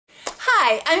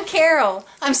Hi, I'm Carole.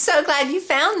 I'm so glad you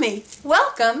found me.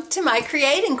 Welcome to my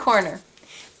Creating Corner.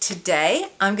 Today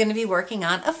I'm going to be working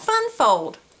on a fun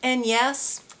fold. And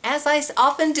yes, as I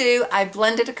often do, I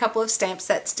blended a couple of stamp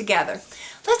sets together.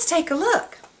 Let's take a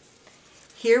look.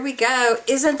 Here we go.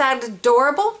 Isn't that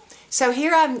adorable? So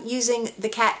here I'm using the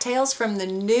cattails from the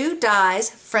new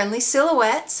dies, Friendly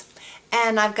Silhouettes.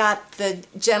 And I've got the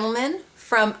gentleman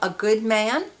from A Good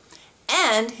Man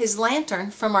and his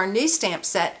lantern from our new stamp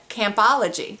set,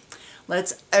 Campology.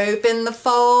 Let's open the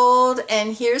fold,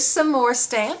 and here's some more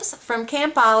stamps from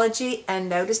Campology, and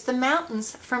notice the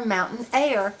mountains from Mountain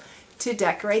Air to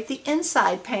decorate the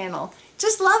inside panel.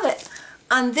 Just love it.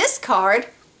 On this card,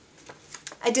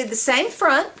 I did the same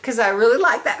front because I really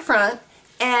like that front,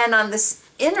 and on this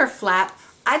inner flap,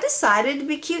 I decided it'd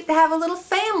be cute to have a little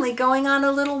family going on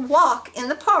a little walk in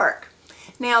the park.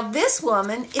 Now this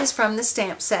woman is from the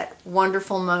stamp set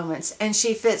Wonderful Moments, and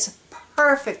she fits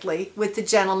perfectly with the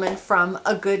gentleman from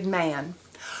A Good Man.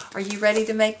 Are you ready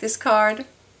to make this card?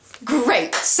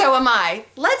 Great, so am I.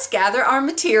 Let's gather our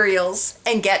materials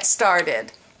and get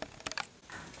started.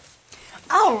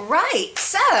 All right,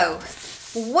 so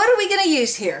what are we going to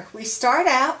use here? We start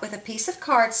out with a piece of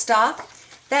cardstock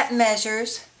that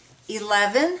measures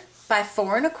 11 by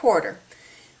 4 1/4.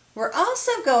 We're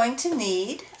also going to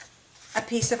need a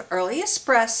piece of early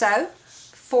espresso,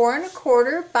 4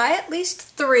 1/4 by at least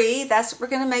 3. That's what we're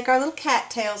going to make our little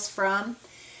cattails from.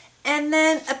 And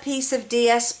then a piece of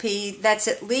DSP that's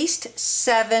at least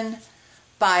 7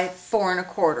 by 4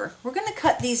 1/4. We're going to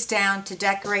cut these down to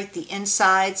decorate the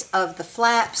insides of the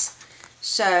flaps.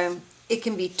 So it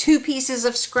can be 2 pieces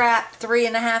of scrap,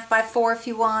 3.5 by 4 if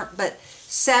you want, but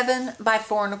 7 by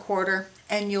 4 1/4,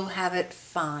 and you'll have it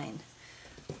fine.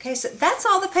 Okay, so that's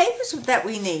all the papers that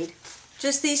we need.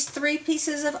 Just these 3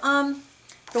 pieces of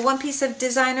the 1 piece of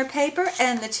designer paper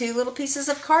and the 2 little pieces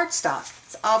of cardstock.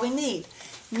 That's all we need.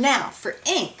 Now for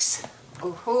inks.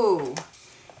 Ooh,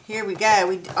 here we go.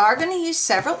 We are going to use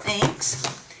several inks.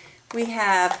 We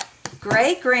have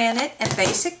Gray Granite and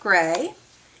Basic Gray,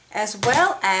 as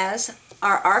well as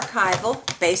our archival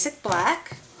Basic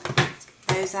Black. Get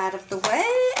those out of the way.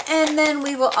 And then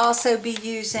we will also be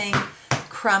using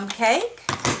Crumb Cake,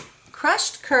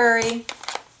 Crushed Curry,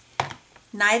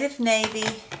 Night of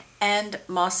Navy, and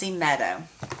Mossy Meadow.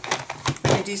 We're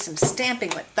going to do some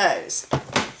stamping with those.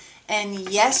 And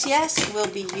yes, we'll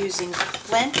be using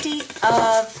plenty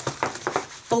of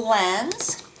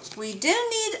blends. We do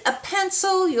need a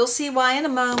pencil, you'll see why in a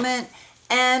moment,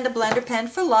 and a blender pen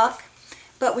for luck.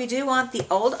 But we do want the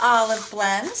old Olive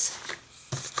Blends,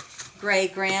 Gray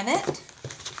Granite,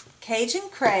 Cajun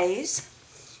Craze,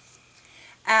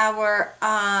 our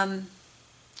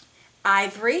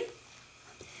Ivory,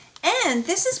 and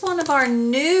this is one of our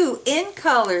new in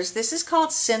colors. This is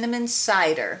called Cinnamon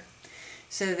Cider.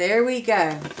 So there we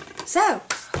go. So,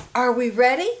 are we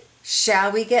ready?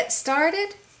 Shall we get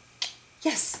started?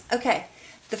 Yes, okay.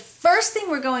 The first thing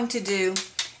we're going to do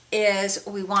is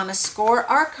we want to score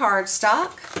our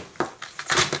cardstock.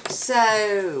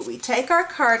 So we take our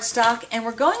cardstock and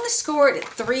we're going to score it at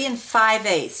 3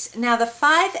 5/8. Now the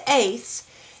 5/8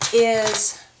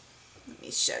 is, let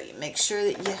me show you, make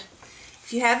sure that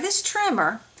if you have this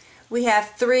trimmer, we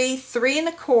have 3, 3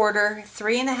 1/4,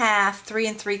 3 1/2,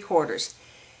 3 3/4.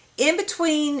 In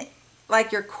between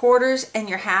like your quarters and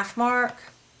your half mark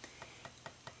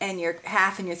and your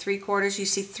half and your 3/4, you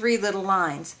see 3 little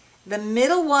lines. The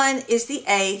middle one is the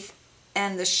 1/8,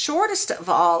 and the shortest of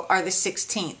all are the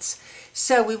 16ths.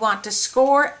 So we want to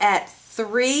score at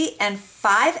 3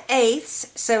 5/8,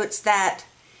 so it's that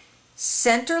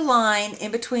center line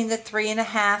in between the 3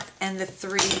 1/2 and the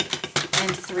 3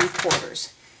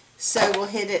 3/4. So we'll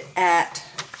hit it at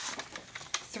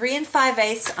 3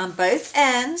 5/8 on both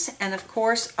ends, and of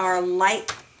course our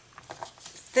light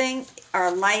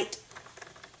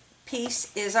piece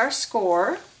is our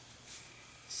score.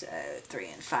 So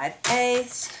 3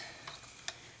 5/8.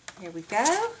 Here we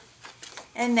go.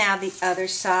 And now the other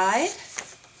side.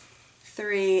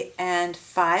 3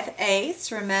 5/8.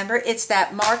 Remember, it's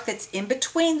that mark that's in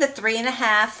between the 3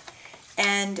 1/2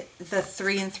 and the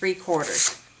 3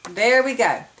 3/4. There we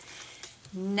go.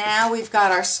 Now we've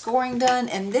got our scoring done,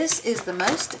 and this is the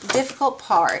most difficult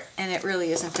part, and it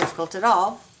really isn't difficult at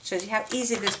all. Shows you how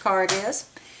easy this card is.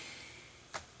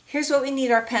 Here's what we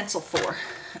need our pencil for.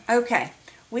 Okay,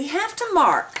 we have to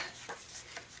mark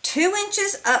 2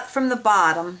 inches up from the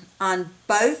bottom on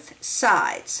both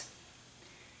sides.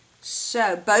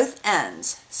 So both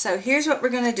ends. So here's what we're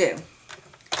going to do.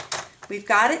 We've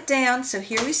got it down, so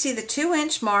here we see the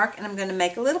 2-inch mark, and I'm going to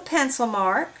make a little pencil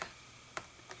mark.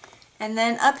 And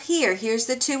then up here, here's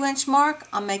the 2-inch mark,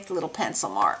 I'll make the little pencil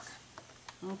mark.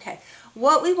 Okay,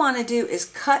 what we want to do is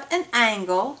cut an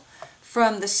angle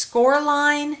from the score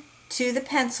line to the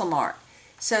pencil mark.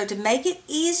 So to make it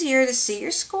easier to see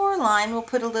your score line, we'll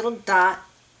put a little dot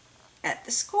at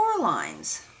the score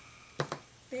lines.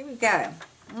 There we go.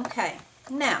 Okay,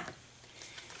 now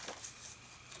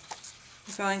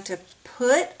we're going to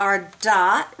put our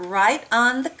dot right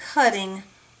on the cutting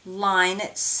line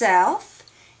itself,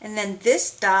 and then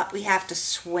this dot we have to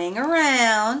swing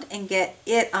around and get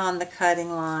it on the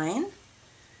cutting line.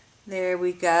 There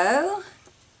we go.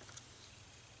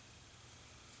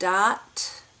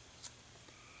 Dot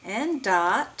and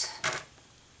dot.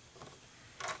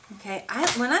 Okay,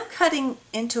 when I'm cutting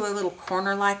into a little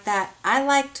corner like that, I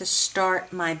like to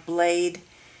start my blade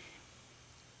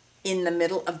in the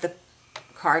middle of the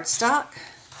cardstock,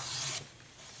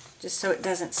 just so it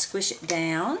doesn't squish it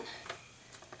down.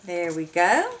 There we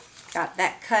go. Got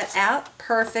that cut out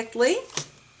perfectly.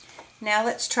 Now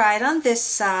let's try it on this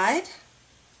side.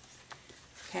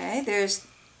 Okay, there's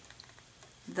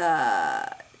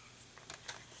the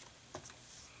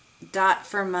dot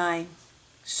for my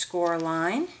score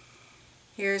line.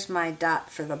 Here's my dot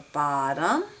for the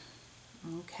bottom.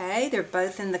 Okay, they're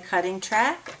both in the cutting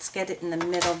track. Let's get it in the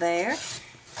middle there.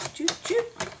 Choop, choop.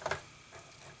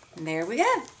 And there we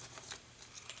go.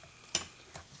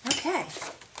 Okay,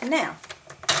 now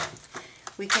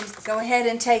we can go ahead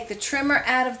and take the trimmer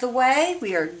out of the way.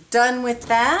 We are done with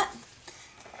that.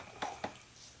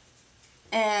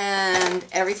 And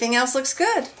everything else looks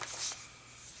good.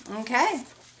 Okay.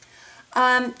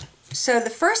 So the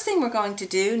first thing we're going to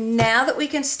do, now that we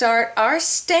can start our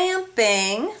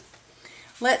stamping,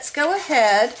 let's go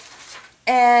ahead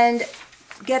and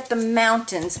get the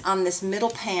mountains on this middle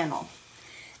panel.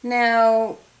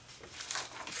 Now,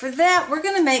 for that, we're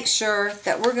going to make sure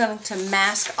that we're going to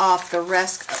mask off the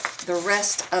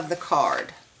rest of the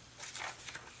card.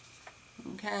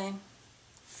 Okay.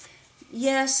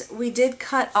 Yes, we did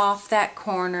cut off that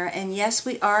corner, and yes,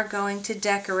 we are going to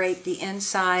decorate the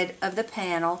inside of the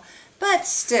panel, but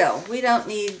still, we don't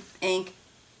need ink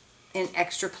in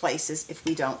extra places if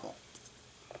we don't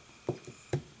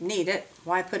need it.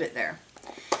 Why put it there?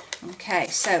 Okay,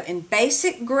 so in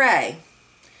basic gray,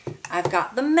 I've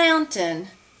got the mountain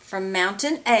from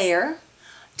Mountain Air.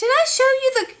 Did I show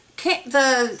you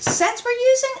the sets we're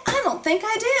using? I don't think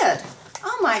I did.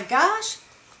 Oh my gosh.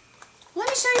 Let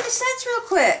me show you the sets real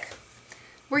quick.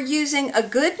 We're using A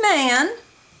Good Man.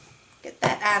 Get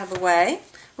that out of the way.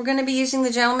 We're going to be using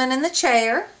The Gentleman in the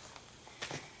Chair.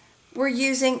 We're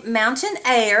using Mountain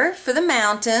Air for the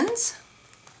mountains.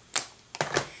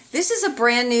 This is a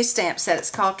brand new stamp set. It's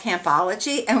called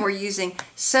Campology, and we're using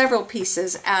several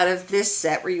pieces out of this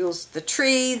set. We use the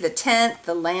tree, the tent,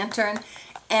 the lantern,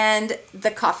 and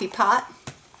the coffee pot.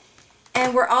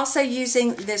 And we're also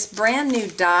using this brand new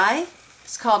die.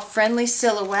 It's called Friendly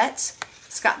Silhouettes.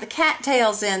 It's got the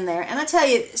cattails in there. And I tell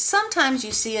you, sometimes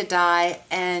you see a die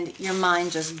and your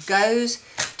mind just goes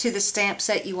to the stamp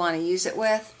set you want to use it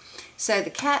with. So the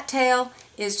cattail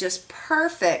is just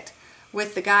perfect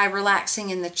with the guy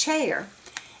relaxing in the chair.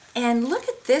 And look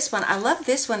at this one. I love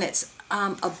this one. It's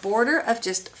a border of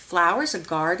just flowers, a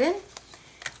garden.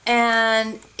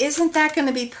 And isn't that going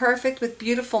to be perfect with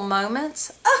beautiful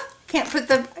moments? Oh,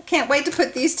 can't wait to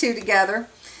put these two together.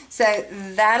 So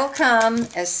that'll come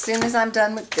as soon as I'm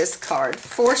done with this card,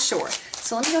 for sure.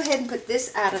 So let me go ahead and put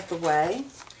this out of the way.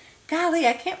 Golly,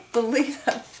 I can't believe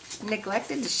I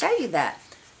neglected to show you that.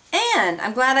 And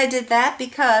I'm glad I did that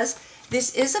because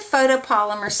this is a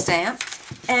photopolymer stamp.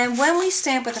 And when we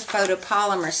stamp with a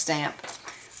photopolymer stamp,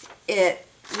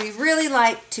 we really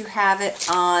like to have it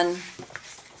on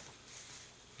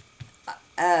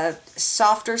a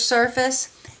softer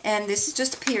surface. And this is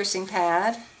just a piercing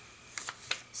pad.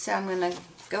 So I'm going to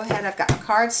go ahead, I've got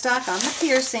cardstock on the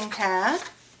piercing pad.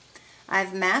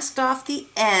 I've masked off the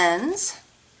ends.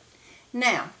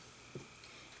 Now,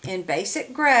 in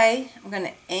basic gray, I'm going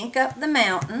to ink up the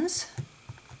mountains.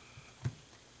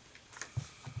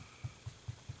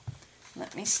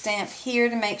 Let me stamp here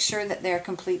to make sure that they're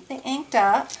completely inked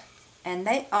up. And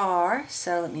they are,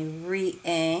 so let me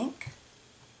re-ink.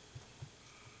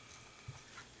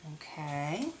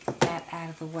 Okay, get that out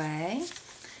of the way.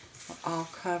 We're all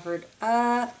covered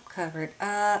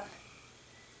up,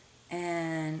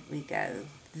 and we go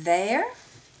there.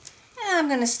 And I'm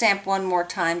going to stamp one more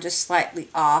time, just slightly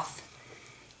off,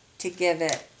 to give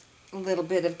it a little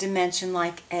bit of dimension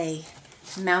like a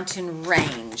mountain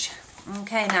range.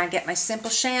 Okay, now I get my simple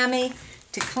chamois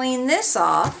to clean this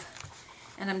off,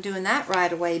 and I'm doing that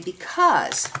right away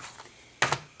because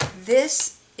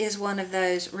this is one of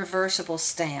those reversible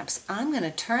stamps. I'm going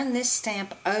to turn this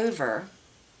stamp over,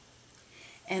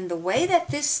 And the way that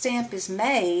this stamp is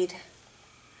made,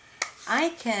 I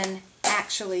can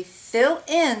actually fill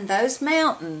in those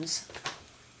mountains.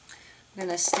 I'm going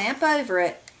to stamp over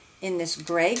it in this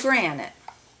gray granite,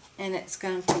 and it's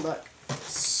going to look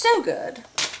so good.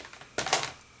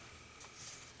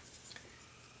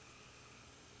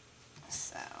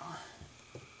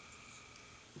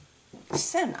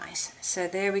 So nice. So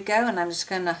there we go, and I'm just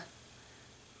going to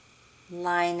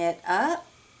line it up,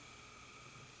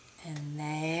 and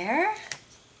there,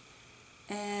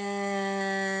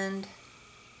 and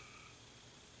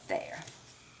there.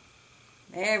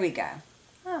 There we go.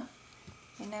 Oh,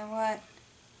 you know what? I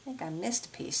think I missed a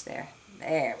piece there.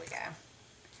 There we go.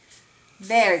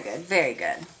 Very good, very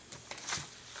good.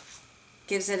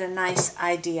 Gives it a nice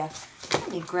idea.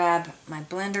 Let me grab my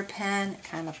blender pen,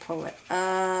 kind of pull it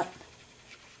up.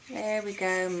 There we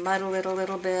go, muddle it a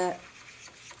little bit.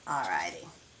 Alrighty.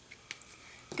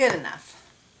 Good enough.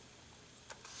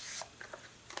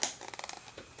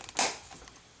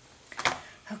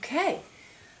 Okay.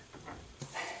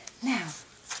 Now,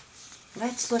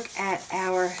 let's look at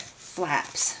our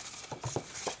flaps.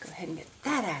 Go ahead and get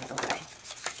that out of the way.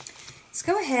 Let's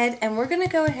go ahead, and we're going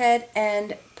to go ahead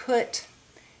and put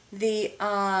the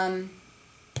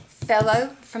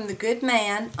fellow from the Good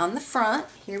Man on the front.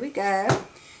 Here we go.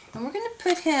 And we're going to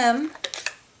put him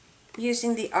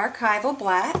using the Archival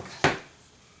Black.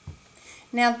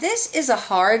 Now this is a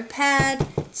hard pad.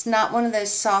 It's not one of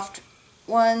those soft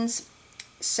ones,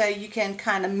 so you can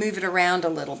kind of move it around a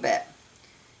little bit.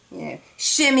 You know,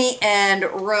 shimmy and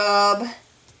rub.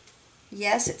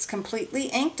 Yes, it's completely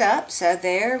inked up, so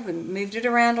there, we moved it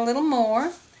around a little more.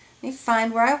 Let me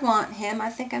find where I want him. I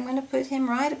think I'm going to put him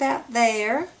right about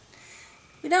there.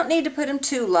 We don't need to put him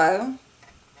too low,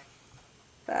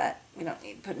 but we don't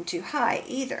need to put him too high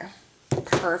either.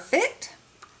 Perfect.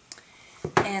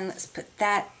 And let's put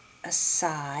that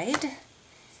aside.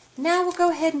 Now we'll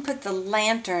go ahead and put the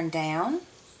lantern down.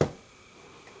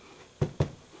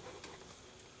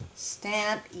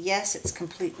 Stamp. Yes, it's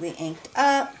completely inked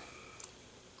up.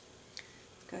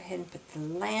 Go ahead and put the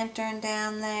lantern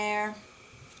down there.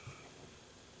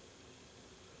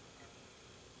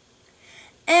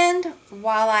 And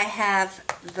while I have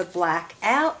the black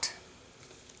out,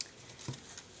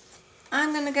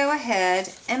 I'm going to go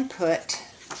ahead and put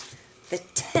the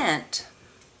tint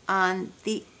on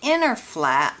the inner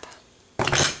flap.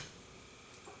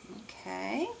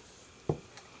 Okay.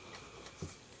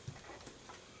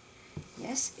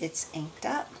 Yes, it's inked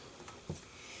up.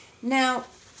 Now,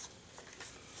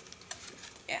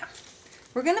 yeah,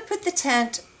 we're going to put the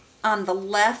tint on the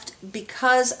left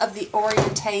because of the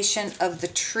orientation of the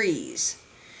trees.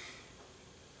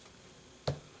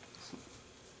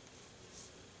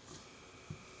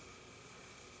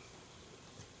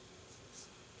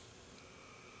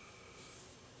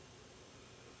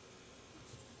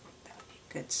 That would be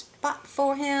a good spot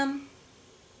for him.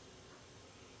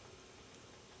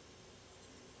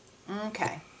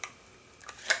 Okay.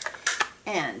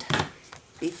 And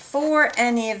before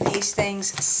any of these things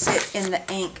sit in the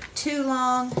ink too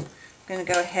long, I'm going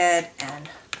to go ahead and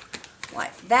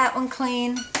wipe that one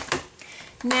clean.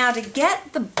 Now to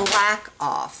get the black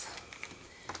off,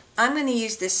 I'm going to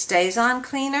use this Stazon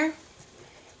cleaner.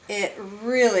 It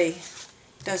really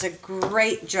does a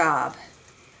great job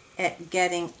at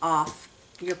getting off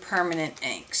your permanent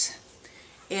inks.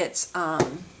 It's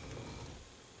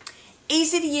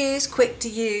easy to use, quick to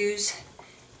use.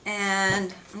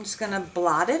 And I'm just going to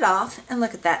blot it off, and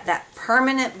look at that, that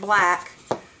permanent black,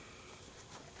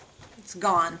 it's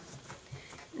gone.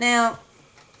 Now,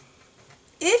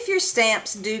 if your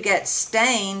stamps do get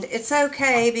stained, it's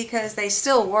okay because they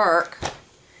still work.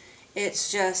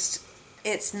 It's just,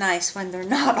 it's nice when they're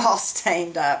not all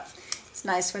stained up. It's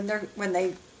nice when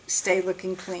they stay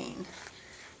looking clean.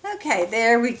 Okay,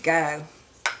 there we go.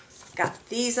 Got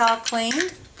these all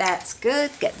cleaned. That's good.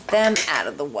 Get them out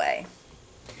of the way.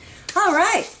 All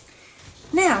right,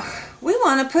 now we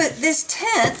want to put this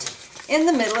tent in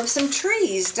the middle of some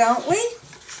trees, don't we?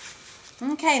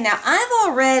 Okay, now I've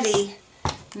already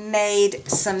made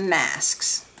some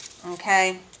masks,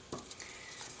 okay?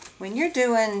 When you're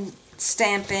doing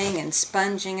stamping and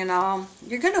sponging and all,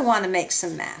 you're going to want to make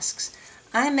some masks.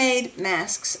 I made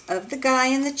masks of the guy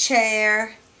in the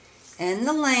chair and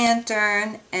the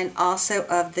lantern and also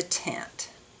of the tent.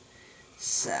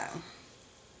 So,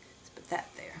 let's put that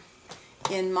there.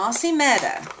 In Mossy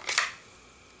Meadow,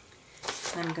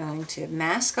 I'm going to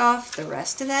mask off the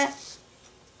rest of that.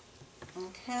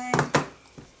 Okay.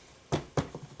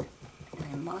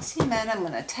 And in Mossy Meadow, I'm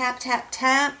going to tap, tap,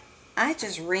 tap. I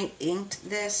just re-inked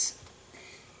this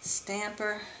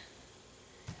stamper,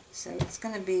 so it's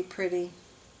going to be pretty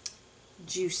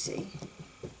juicy.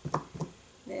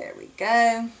 There we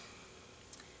go.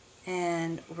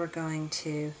 And we're going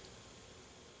to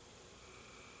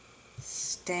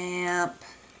stamp,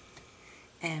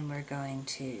 and we're going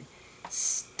to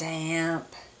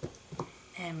stamp,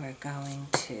 and we're going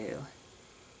to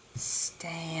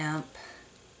stamp.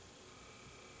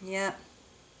 Yep.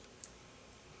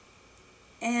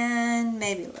 And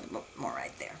maybe a little bit more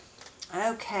right there.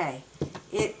 Okay.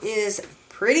 It is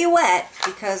pretty wet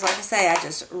because, like I say, I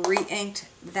just re-inked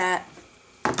that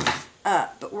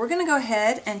up. But we're going to go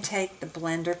ahead and take the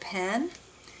blender pen,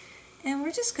 and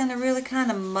we're just going to really kind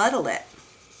of muddle it,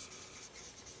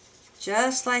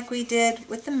 just like we did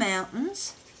with the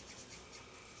mountains.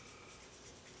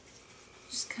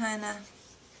 Just kind of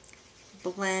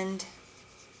blend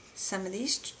some of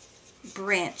these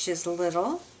branches a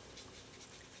little.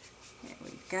 There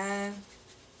we go.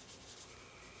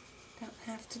 Don't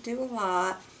have to do a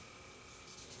lot.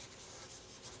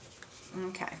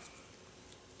 Okay.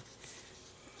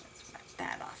 Let's wipe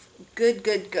that off. Good,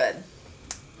 good, good.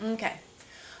 Okay.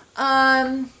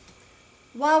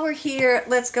 While we're here,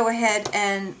 let's go ahead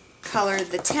and color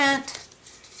the tent.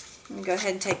 I'm going to go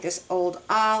ahead and take this old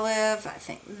olive. I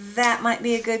think that might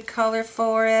be a good color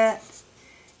for it.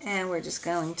 And we're just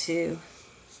going to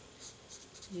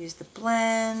use the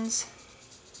blends.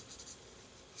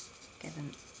 Get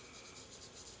an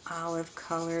olive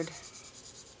colored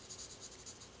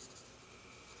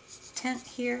tent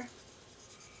here.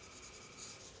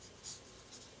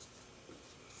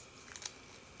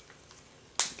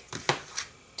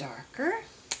 Darker.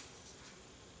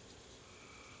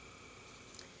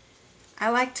 I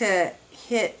like to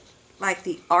hit like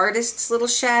the artist's little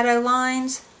shadow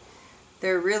lines.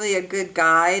 They're really a good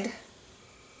guide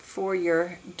for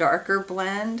your darker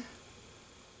blend.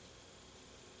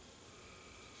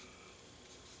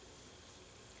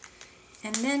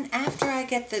 And then after I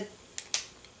get the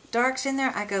darks in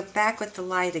there, I go back with the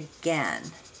light again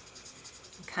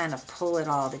and kind of pull it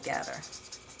all together.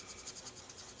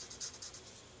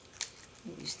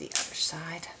 Use the other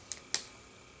side.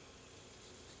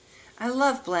 I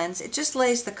love blends. It just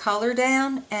lays the color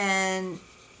down and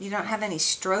you don't have any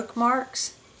stroke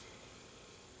marks.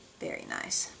 Very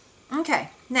nice. Okay,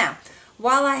 now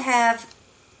while I have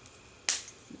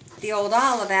the old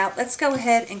olive out, let's go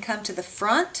ahead and come to the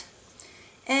front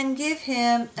and give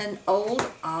him an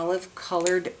old olive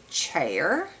colored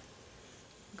chair.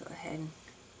 Go ahead and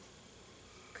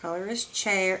color his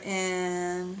chair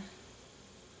in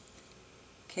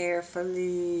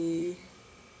carefully.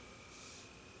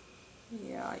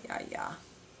 Yeah, yeah, yeah.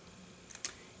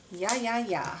 Yeah, yeah,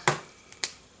 yeah.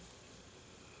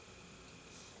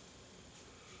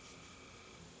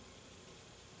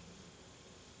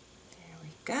 There we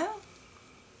go.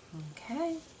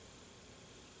 Okay.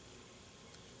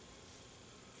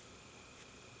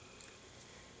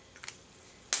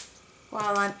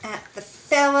 While I'm at the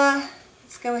fella,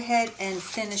 let's go ahead and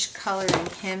finish coloring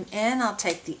him in. I'll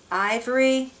take the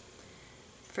ivory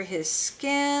for his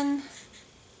skin.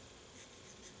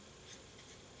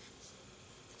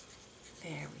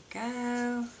 There we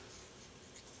go.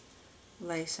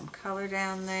 Lay some color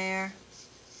down there.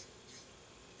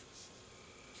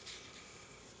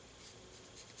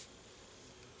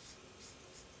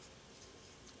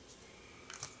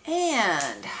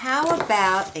 And how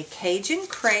about a Cajun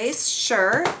Craze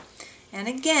shirt? And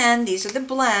again, these are the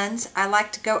blends. I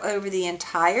like to go over the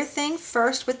entire thing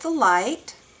first with the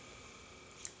light.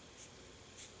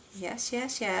 Yes,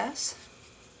 yes, yes.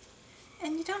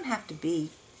 And you don't have to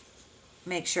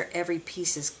make sure every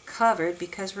piece is covered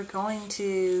because we're going to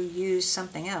use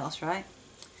something else, right?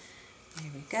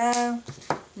 There we go.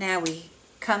 Now we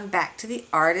come back to the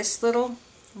artist's little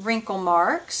wrinkle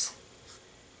marks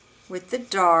with the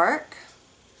dark.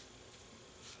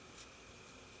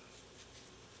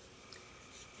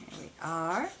 There we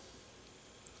are.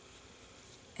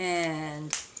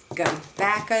 And go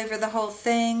back over the whole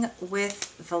thing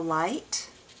with the light.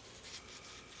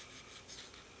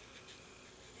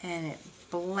 And it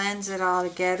blends it all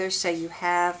together so you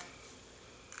have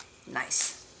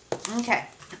nice. Okay.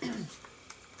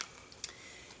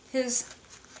 His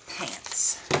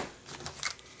pants.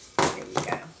 Here we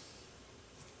go.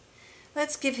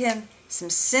 Let's give him some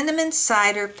cinnamon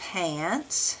cider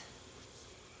pants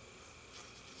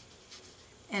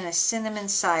and a cinnamon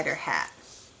cider hat.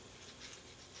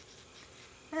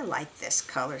 I like this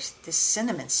color. This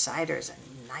cinnamon cider is a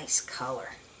nice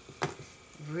color. It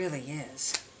really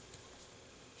is.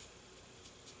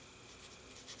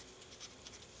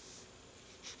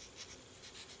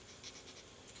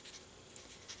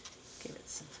 Give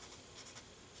it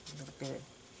a little bit of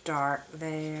dark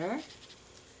there.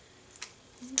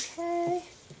 Okay,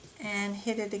 and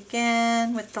hit it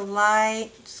again with the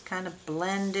light. Just kind of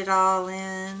blend it all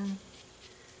in.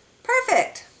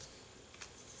 Perfect.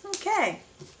 Okay.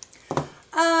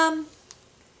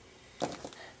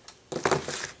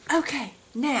 Okay,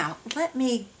 now let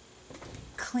me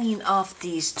clean off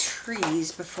these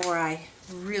trees before I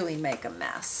really make a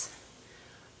mess.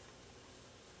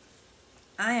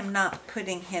 I am not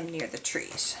putting him near the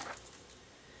trees.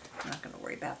 I'm not going to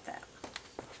worry about that.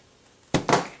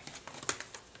 Okay.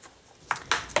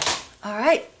 All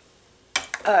right.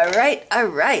 All right. All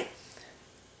right.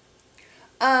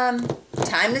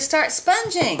 Time to start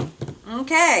sponging.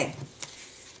 Okay.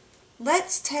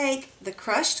 Let's take the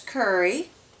crushed curry.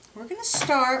 We're going to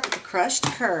start with the crushed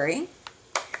curry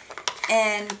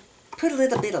and put a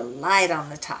little bit of light on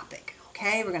the topic.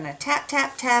 Okay, we're going to tap,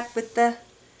 tap, tap with the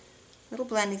little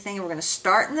blending thing. We're going to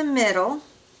start in the middle,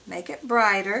 make it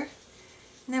brighter,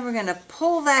 and then we're going to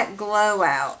pull that glow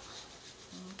out.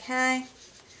 Okay,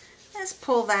 let's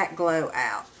pull that glow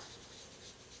out.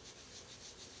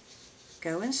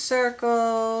 Go in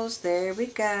circles. There we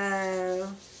go.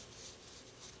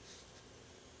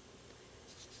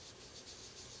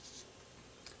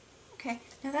 Okay,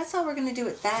 now that's all we're going to do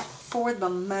with that for the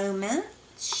moment.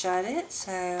 Shut it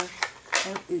so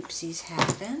no oopsies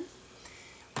happen.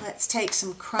 Let's take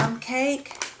some crumb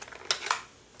cake,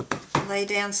 lay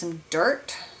down some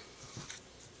dirt.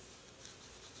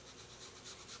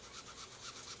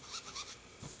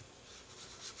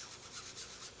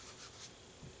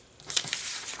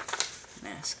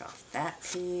 Mask off that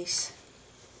piece.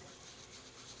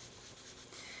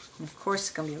 And of course, it's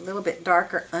going to be a little bit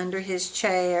darker under his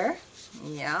chair.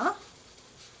 Yeah.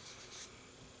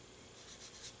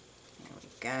 There we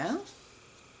go.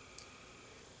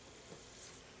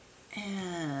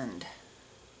 And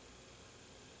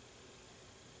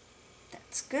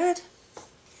that's good.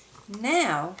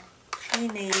 Now we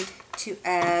need to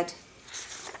add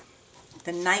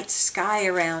the night sky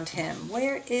around him.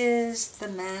 Where is the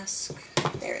mask?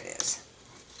 There it is.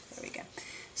 There we go.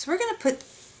 So we're going to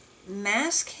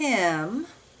mask him,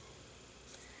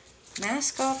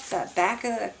 mask off the back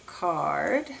of the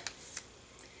card.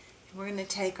 We're going to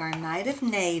take our Night of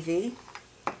Navy,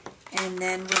 and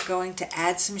then we're going to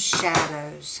add some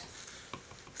shadows.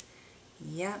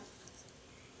 Yep.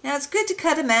 Now it's good to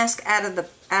cut a mask out of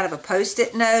a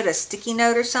Post-it note, a sticky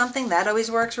note or something. That always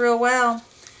works real well.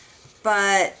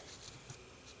 But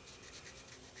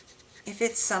if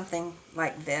it's something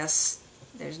like this,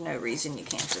 there's no reason you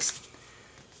can't just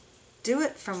do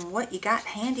it from what you got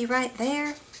handy right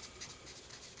there.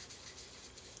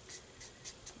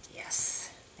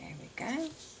 Yes, there we go.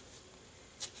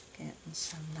 Getting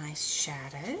some nice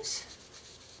shadows.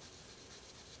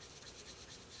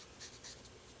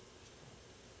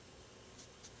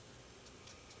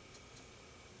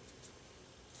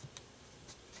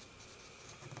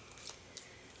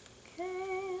 Okay,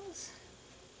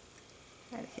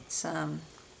 try to hit some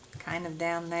kind of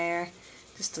down there,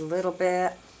 just a little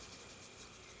bit.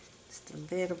 Just a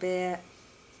little bit.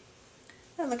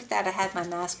 Oh, look at that. I had my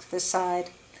mask this side.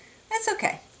 That's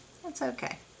okay. That's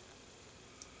okay.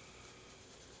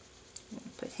 I'm going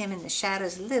to put him in the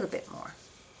shadows a little bit more.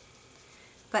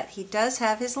 But he does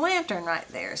have his lantern right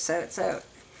there, so it's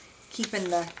keeping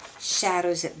the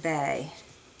shadows at bay.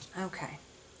 Okay.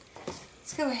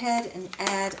 Let's go ahead and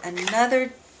add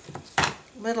another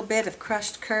little bit of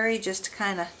crushed curry just to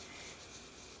kind of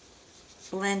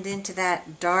blend into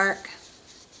that dark.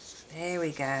 There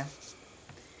we go.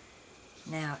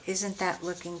 Now, isn't that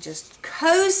looking just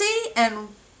cozy and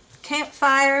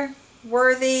campfire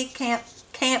worthy,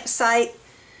 campsite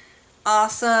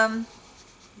awesome?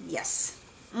 Yes.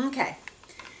 Okay.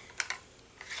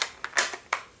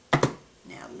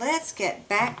 Now let's get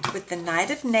back with the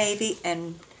Night of Navy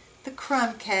and the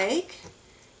crumb cake.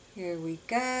 Here we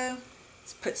go.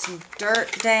 Let's put some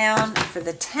dirt down for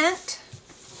the tent.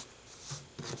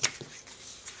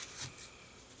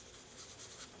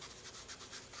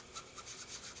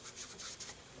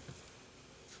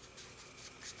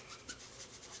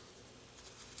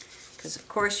 Because of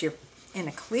course you're in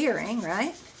a clearing,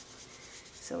 right?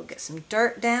 So we'll get some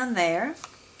dirt down there.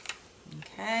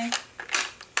 Okay.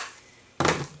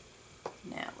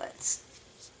 Now let's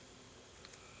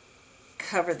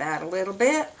cover that a little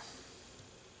bit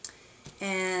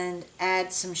and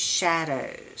add some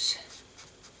shadows.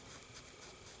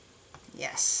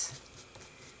 Yes.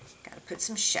 Got to put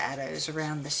some shadows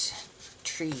around the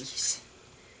trees.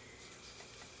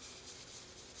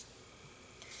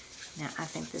 Now, I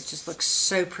think this just looks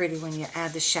so pretty when you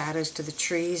add the shadows to the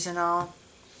trees and all.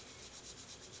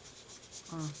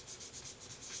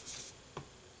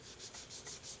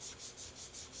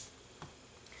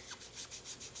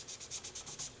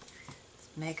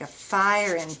 make a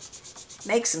fire and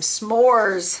make some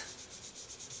s'mores.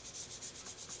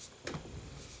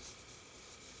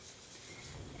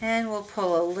 And we'll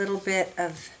pull a little bit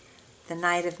of the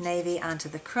Night of Navy onto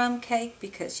the crumb cake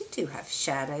because you do have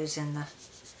shadows in the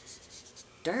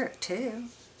dirt too.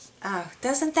 Oh,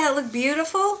 doesn't that look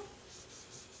beautiful?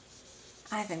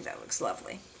 I think that looks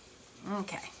lovely.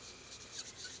 Okay.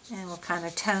 And we'll kind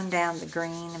of tone down the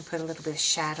green and put a little bit of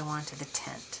shadow onto the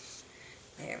tint.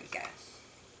 There we go.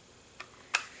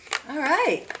 All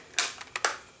right.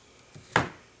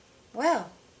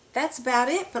 Well, that's about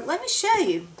it, but let me show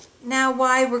you now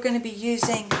why we're going to be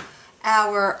using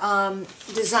our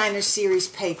designer series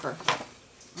paper.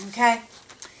 Okay,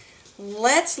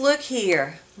 let's look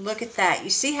here. Look at that. You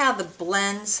see how the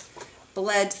blends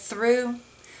bled through?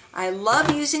 I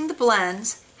love using the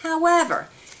blends. However,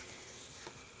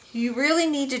 you really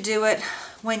need to do it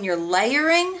when you're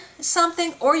layering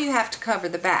something or you have to cover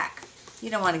the back. You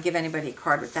don't want to give anybody a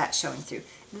card with that showing through.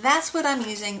 That's what I'm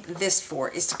using this for,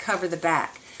 is to cover the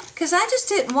back. Because I just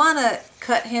didn't want to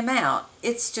cut him out.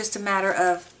 It's just a matter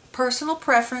of personal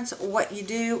preference, what you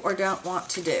do or don't want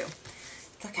to do.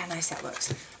 Look how nice that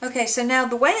looks. Okay, so now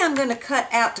the way I'm going to cut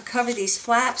out to cover these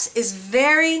flaps is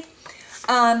very,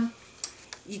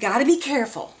 you got to be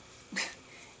careful.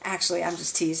 Actually, I'm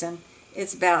just teasing.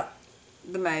 It's about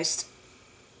the most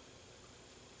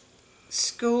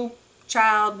school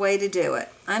child way to do it.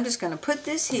 I'm just going to put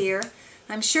this here.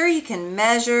 I'm sure you can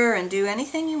measure and do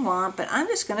anything you want, but I'm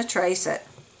just going to trace it.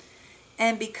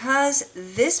 And because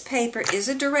this paper is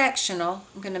a directional,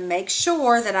 I'm going to make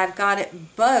sure that I've got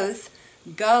it both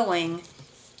going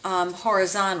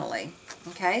horizontally.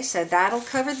 Okay, so that'll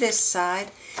cover this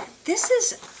side. This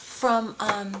is from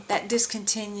that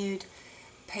discontinued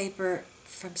paper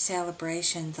from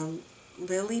Celebration, the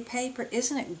lily paper.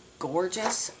 Isn't it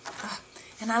gorgeous?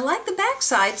 And I like the back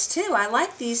sides too. I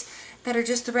like these that are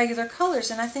just the regular colors,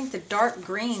 and I think the dark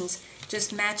greens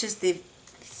just matches the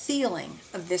feeling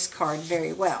of this card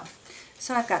very well.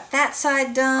 So I've got that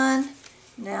side done.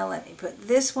 Now let me put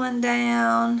this one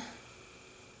down.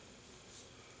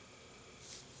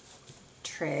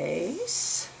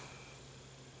 Trace.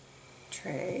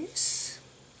 Trace.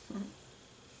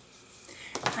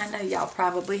 I know y'all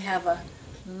probably have a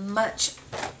much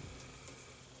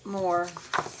more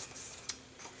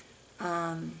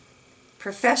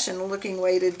professional looking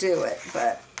way to do it,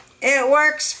 but it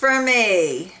works for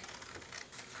me.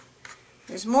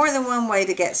 There's more than one way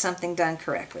to get something done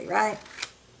correctly, right?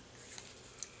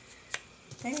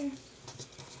 There.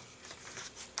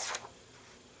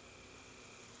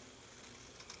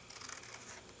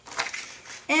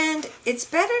 And it's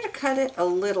better to cut it a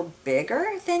little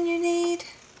bigger than you need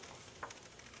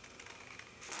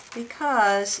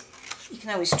because you can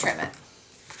always trim it.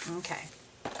 Okay,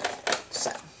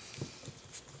 so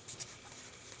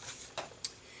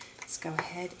let's go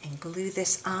ahead and glue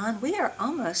this on. We are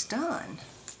almost done.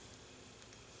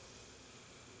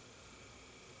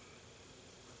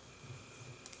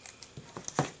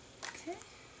 Okay,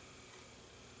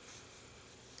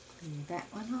 glue that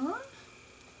one on.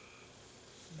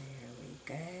 There we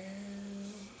go.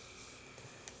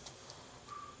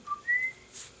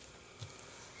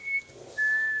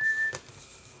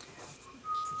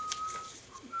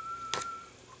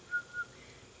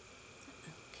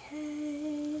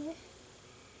 Okay.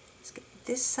 Let's get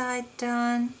this side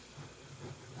done.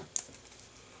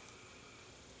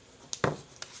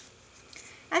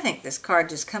 I think this card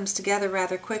just comes together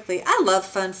rather quickly. I love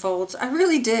fun folds. I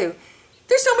really do.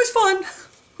 They're so much fun.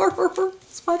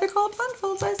 That's why they're called fun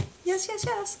folds. Yes, yes,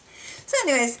 yes. So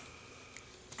anyways,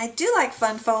 I do like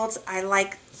fun folds. I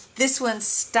like this one's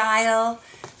style.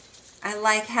 I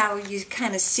like how you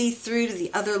kind of see through to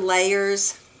the other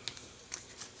layers.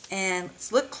 And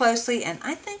let's look closely, and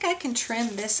I think I can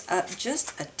trim this up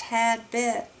just a tad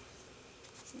bit.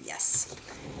 Yes.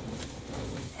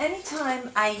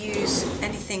 Anytime I use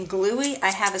anything gluey,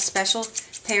 I have a special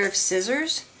pair of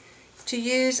scissors to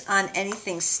use on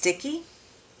anything sticky.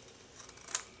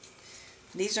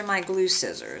 These are my glue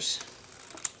scissors.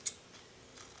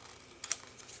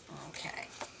 Okay.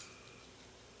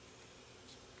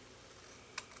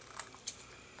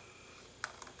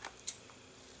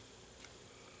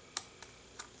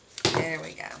 There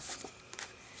we go.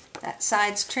 That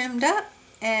side's trimmed up,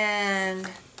 and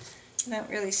I don't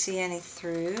really see any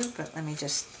through, but let me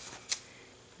just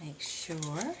make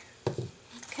sure.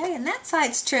 Okay, and that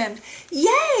side's trimmed.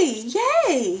 Yay!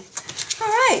 Yay! All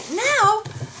right, now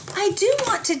I do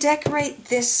want to decorate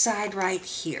this side right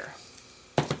here.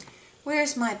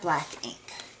 Where's my black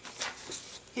ink?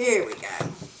 Here we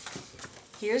go.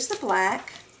 Here's the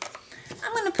black.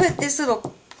 I'm going to put this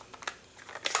little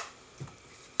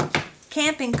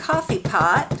camping coffee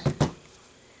pot.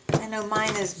 I know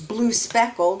mine is blue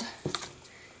speckled.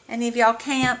 Any of y'all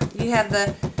camp? You have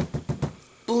the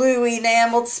blue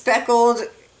enameled speckled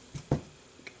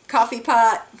coffee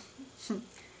pot.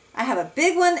 I have a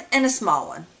big one and a small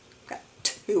one. Got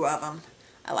two of them.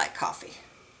 I like coffee.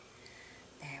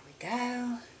 There we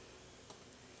go.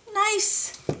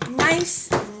 Nice,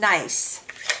 nice, nice.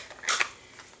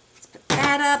 Let's put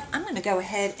that up. I'm going to go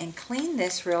ahead and clean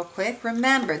this real quick.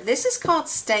 Remember, this is called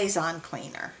Stazon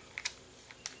Cleaner.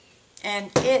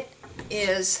 And it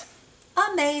is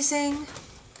amazing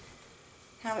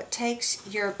how it takes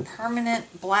your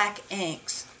permanent black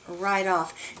inks right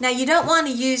off. Now, you don't want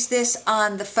to use this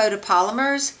on the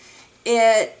photopolymers.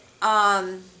 It,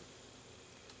 I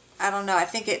don't know, I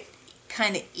think it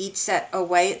kind of eats that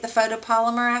away at the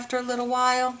photopolymer after a little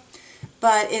while,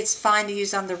 but it's fine to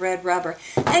use on the red rubber.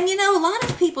 And you know, a lot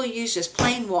of people use just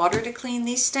plain water to clean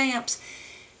these stamps,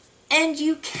 and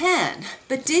you can,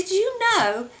 but did you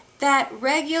know that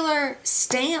regular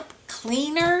stamp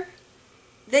cleaner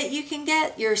that you can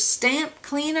get, your stamp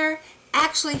cleaner,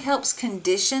 actually helps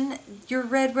condition your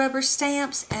red rubber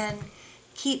stamps and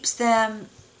keeps them,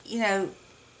 you know,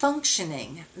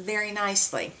 functioning very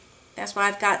nicely. That's why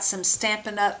I've got some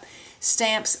Stampin' Up!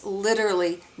 Stamps,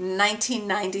 literally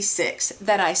 1996,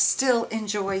 that I still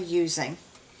enjoy using.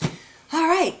 All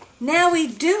right, now we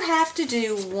do have to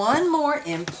do one more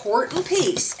important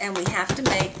piece, and we have to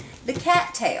make the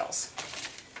cattails.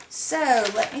 So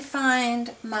let me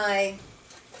find my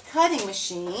cutting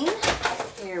machine.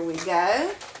 Here we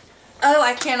go. Oh,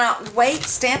 I cannot wait.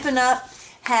 Stampin' Up!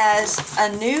 Has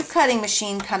a new cutting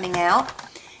machine coming out.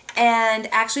 And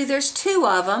actually there's two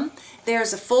of them.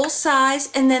 There's a full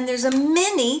size and then there's a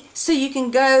mini, so you can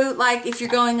go, like if you're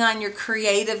going on your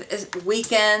creative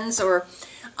weekends or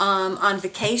on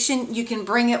vacation, you can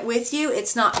bring it with you.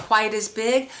 It's not quite as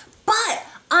big, but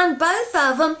on both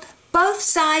of them, both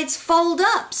sides fold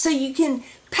up, so you can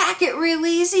pack it real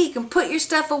easy. You can put your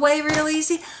stuff away real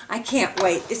easy. I can't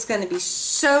wait. It's going to be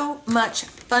so much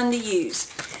fun to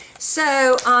use.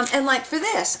 So, and like for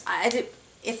this,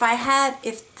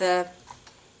 if the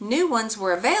new ones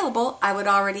were available, I would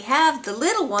already have the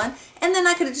little one, and then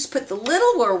I could have just put the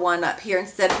littler one up here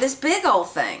instead of this big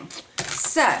old thing.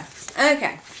 So,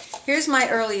 okay, here's my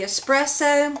early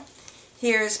espresso,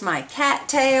 here's my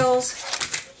cattails,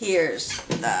 here's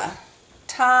the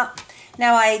top.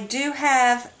 Now I do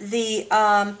have the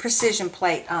precision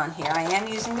plate on here. I am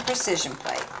using the precision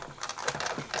plate.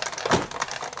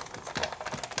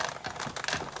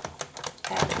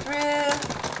 That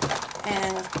through,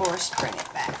 and of course bring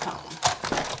it back home.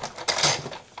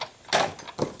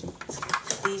 Let's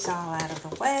get these all out of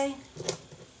the way.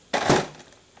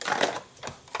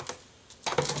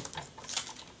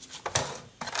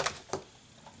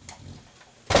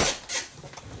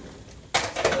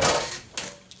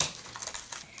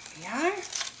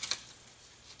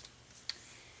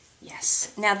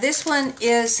 Now this one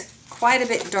is quite a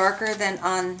bit darker than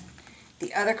on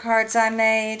the other cards I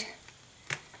made.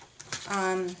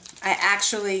 I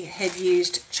actually had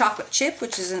used chocolate chip,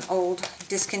 which is an old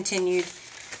discontinued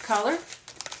color,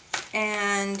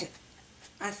 and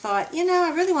I thought, you know,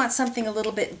 I really want something a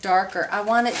little bit darker. I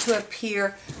want it to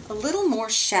appear a little more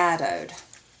shadowed.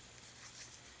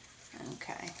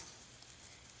 Okay,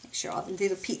 make sure all the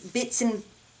little bits and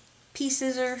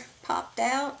pieces are popped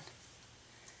out.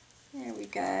 There we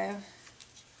go.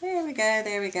 There we go.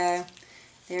 There we go.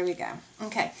 There we go.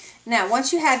 Okay. Now,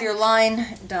 once you have your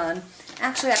line done,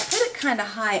 actually I put it kind of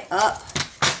high up.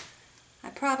 I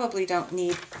probably don't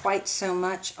need quite so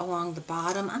much along the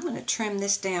bottom. I'm going to trim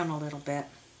this down a little bit.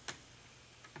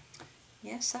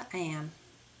 Yes, I am.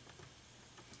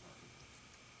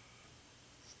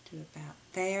 Let's do about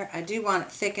there. I do want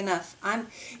it thick enough.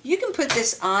 You can put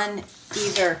this on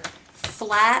either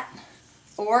flat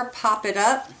or pop it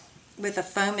up with a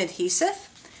foam adhesive,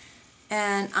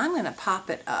 and I'm going to pop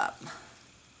it up.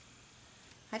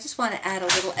 I just want to add a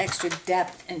little extra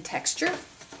depth and texture.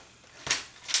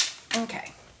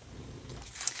 Okay,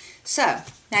 so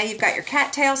now you've got your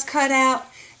cattails cut out.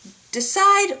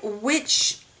 Decide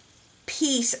which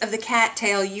piece of the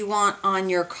cattail you want on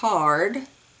your card.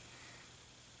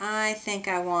 I think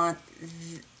I want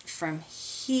from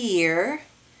here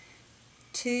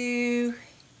to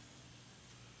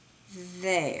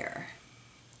there.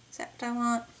 Is that what I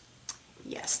want?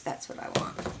 Yes, that's what I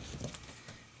want.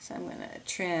 So I'm going to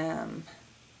trim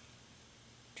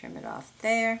it off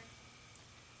there.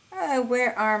 Oh,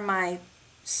 where are my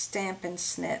Stampin'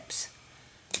 Snips?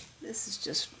 This is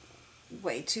just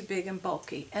way too big and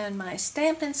bulky. And my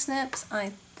Stampin' Snips,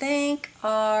 I think,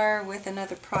 are with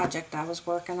another project I was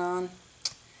working on.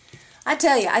 I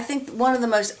tell you, I think one of the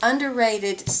most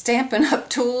underrated Stampin' Up!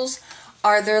 Tools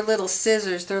are their little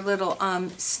scissors, their little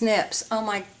snips. Oh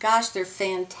my gosh, they're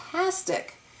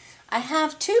fantastic. I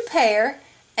have 2 pair,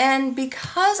 and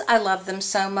because I love them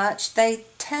so much, they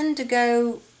tend to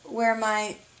go where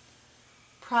my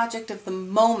project of the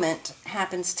moment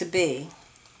happens to be.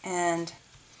 And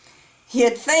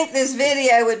you'd think this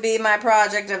video would be my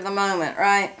project of the moment,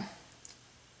 right?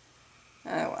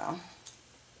 Oh well.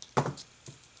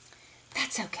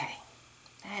 That's okay.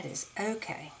 That is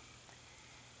okay.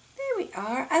 There we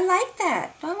are. I like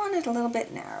that. I want it a little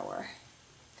bit narrower.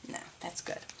 No, that's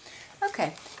good.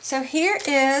 Okay, so here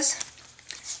is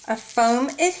a foam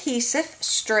adhesive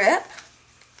strip.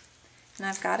 And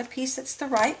I've got a piece that's the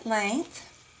right length.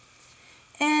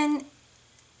 And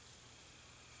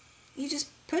you just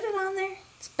put it on there.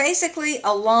 It's basically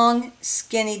a long,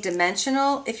 skinny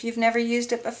dimensional. If you've never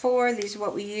used it before, these are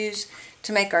what we use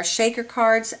to make our shaker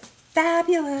cards.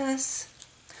 Fabulous.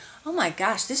 Oh my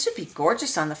gosh, this would be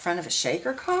gorgeous on the front of a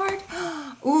shaker card.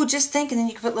 Ooh, just think, and then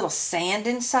you can put little sand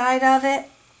inside of it.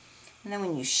 And then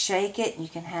when you shake it, you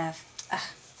can have...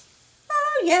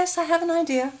 oh yes, I have an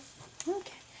idea.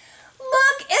 Okay.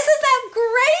 Look, isn't that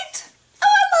great? Oh,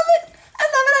 I love it. I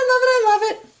love it, I love it, I love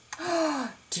it.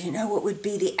 Do you know what would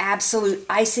be the absolute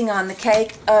icing on the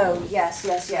cake? Oh, yes,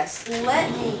 yes, yes.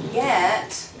 Let me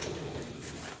get...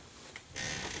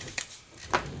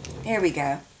 There we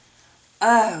go.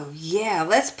 Oh, yeah,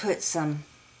 let's put some...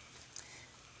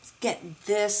 Let's get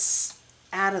this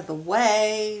out of the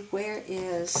way. Where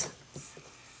is...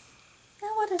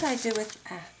 Now, what did I do with...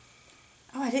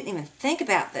 Oh, I didn't even think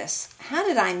about this. How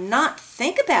did I not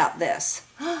think about this?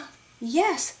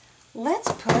 Yes,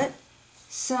 let's put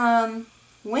some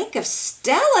Wink of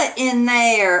Stella in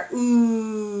there.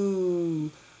 Ooh.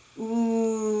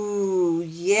 Ooh,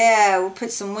 yeah, we'll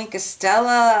put some Wink of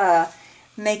Stella.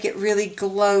 Make it really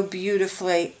glow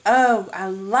beautifully. Oh, I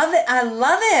love it. I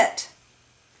love it.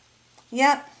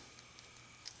 Yep.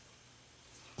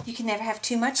 You can never have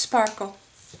too much sparkle.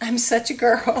 I'm such a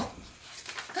girl.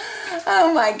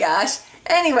 Oh my gosh.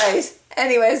 Anyways. I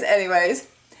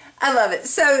love it.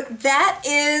 So that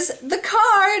is the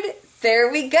card.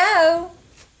 There we go.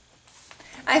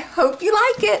 I hope you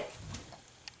like it.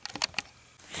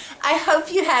 I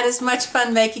hope you had as much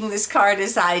fun making this card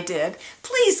as I did.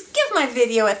 Please give my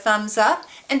video a thumbs up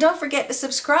and don't forget to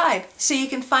subscribe so you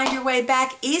can find your way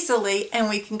back easily and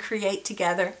we can create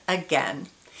together again.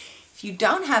 If you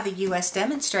don't have a US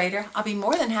demonstrator, I'll be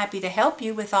more than happy to help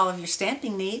you with all of your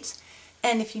stamping needs.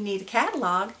 And if you need a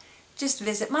catalog, just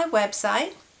visit my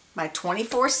website, my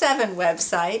 24/7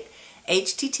 website,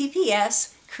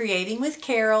 https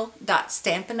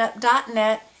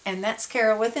creatingwithcarole.stampinup.net, and that's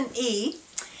Carole with an E.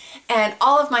 And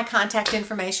all of my contact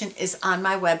information is on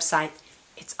my website.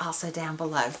 It's also down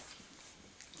below.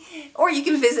 Or you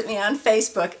can visit me on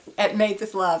Facebook at Made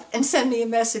with Love and send me a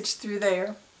message through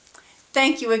there.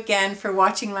 Thank you again for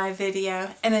watching my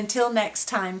video, and until next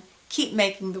time, keep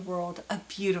making the world a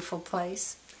beautiful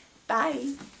place.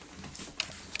 Bye.